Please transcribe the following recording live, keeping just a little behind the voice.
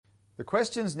The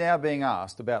questions now being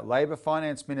asked about Labor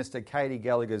Finance Minister Katy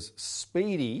Gallagher's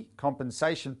speedy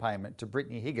compensation payment to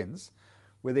Brittany Higgins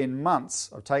within months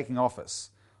of taking office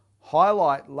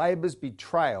highlight Labor's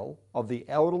betrayal of the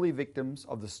elderly victims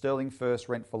of the Sterling First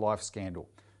Rent for Life scandal,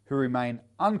 who remain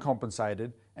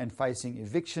uncompensated and facing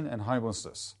eviction and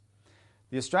homelessness.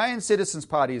 The Australian Citizens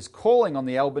Party is calling on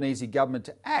the Albanese government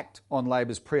to act on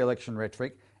Labor's pre-election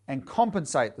rhetoric and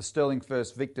compensate the Sterling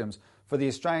First victims for the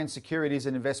Australian Securities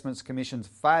and Investments Commission's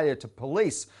failure to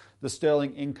police the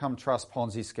Sterling Income Trust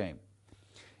Ponzi scheme.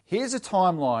 Here's a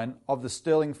timeline of the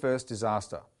Sterling First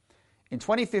disaster. In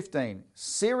 2015,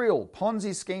 serial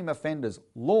Ponzi scheme offenders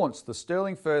launched the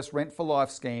Sterling First Rent for Life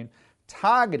scheme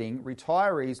targeting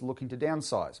retirees looking to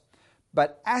downsize.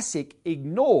 But ASIC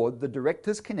ignored the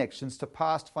directors' connections to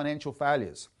past financial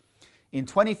failures. In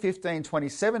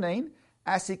 2015-2017,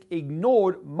 ASIC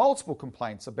ignored multiple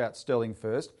complaints about Sterling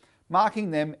First,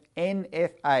 marking them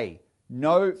NFA,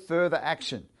 no further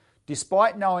action,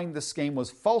 despite knowing the scheme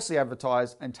was falsely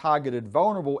advertised and targeted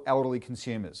vulnerable elderly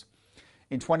consumers.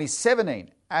 In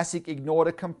 2017, ASIC ignored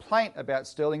a complaint about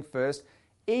Sterling First,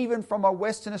 even from a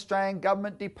Western Australian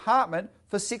government department,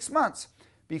 for 6 months,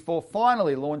 before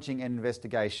finally launching an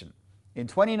investigation. In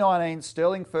 2019,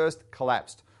 Sterling First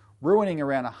collapsed, ruining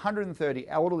around 130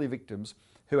 elderly victims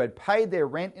who had paid their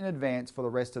rent in advance for the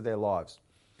rest of their lives.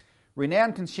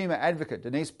 Renowned consumer advocate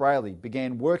Denise Brayley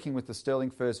began working with the Sterling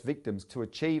First victims to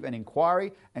achieve an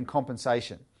inquiry and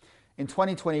compensation. In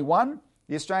 2021,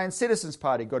 the Australian Citizens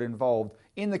Party got involved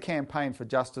in the campaign for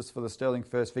justice for the Sterling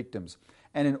First victims,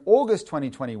 and in August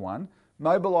 2021,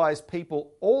 mobilised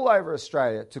people all over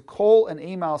Australia to call and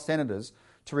email senators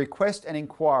to request an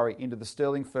inquiry into the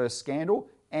Sterling First scandal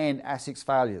and ASIC's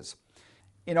failures.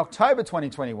 In October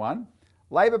 2021,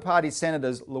 Labor Party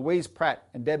Senators Louise Pratt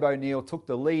and Deb O'Neill took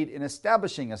the lead in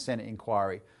establishing a Senate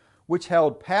inquiry, which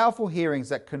held powerful hearings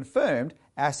that confirmed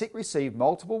ASIC received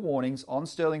multiple warnings on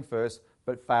Sterling First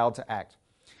but failed to act.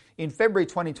 In February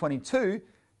 2022,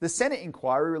 the Senate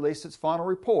inquiry released its final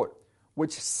report,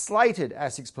 which slated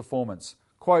ASIC's performance,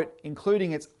 quote,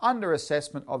 including its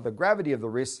underassessment of the gravity of the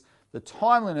risks, the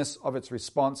timeliness of its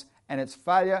response, and its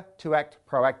failure to act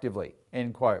proactively,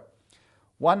 end quote.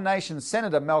 One Nation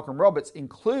Senator Malcolm Roberts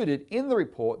included in the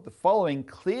report the following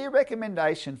clear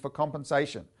recommendation for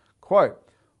compensation. Quote,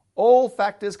 all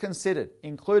factors considered,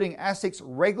 including ASIC's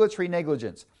regulatory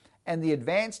negligence and the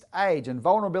advanced age and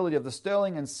vulnerability of the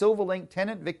Sterling and Silverlink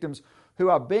tenant victims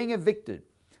who are being evicted,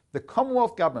 the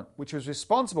Commonwealth Government, which was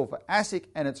responsible for ASIC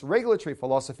and its regulatory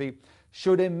philosophy,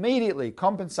 should immediately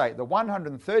compensate the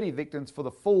 130 victims for the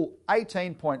full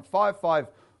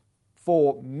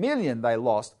 $18.554 million they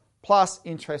lost, plus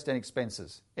interest and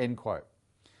expenses, end quote.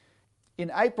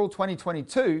 In April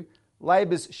 2022,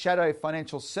 Labor's Shadow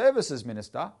Financial Services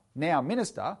Minister, now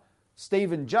Minister,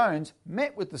 Stephen Jones,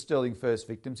 met with the Sterling First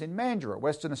victims in Mandurah,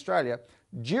 Western Australia,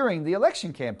 during the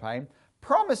election campaign,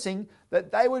 promising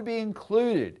that they would be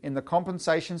included in the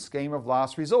compensation scheme of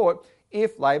last resort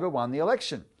if Labor won the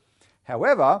election.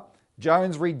 However,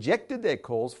 Jones rejected their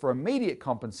calls for immediate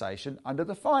compensation under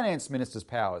the Finance Minister's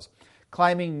powers,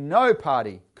 claiming no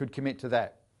party could commit to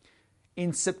that.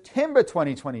 In September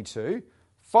 2022,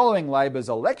 following Labor's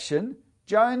election,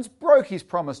 Jones broke his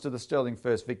promise to the Sterling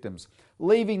First victims,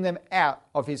 leaving them out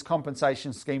of his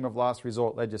compensation scheme of last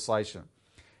resort legislation.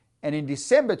 And in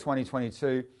December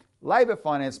 2022, Labor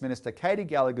Finance Minister Katy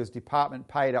Gallagher's department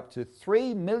paid up to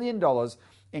 $3 million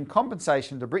in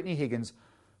compensation to Brittany Higgins,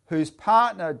 whose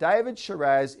partner David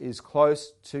Shiraz is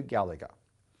close to Gallagher.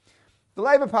 The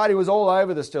Labor Party was all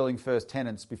over the Sterling First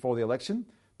tenants before the election,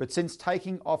 but since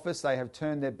taking office they have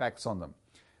turned their backs on them.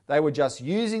 They were just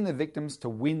using the victims to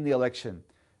win the election.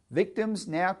 Victims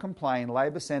now complain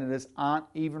Labor senators aren't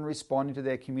even responding to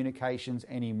their communications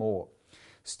anymore.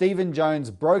 Stephen Jones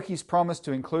broke his promise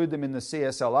to include them in the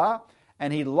CSLR,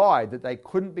 and he lied that they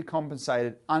couldn't be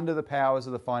compensated under the powers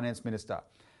of the Finance Minister.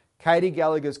 Katy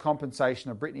Gallagher's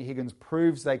compensation of Brittany Higgins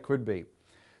proves they could be.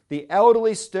 The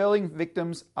elderly Sterling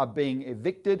victims are being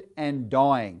evicted and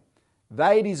dying.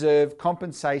 They deserve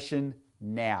compensation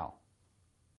now.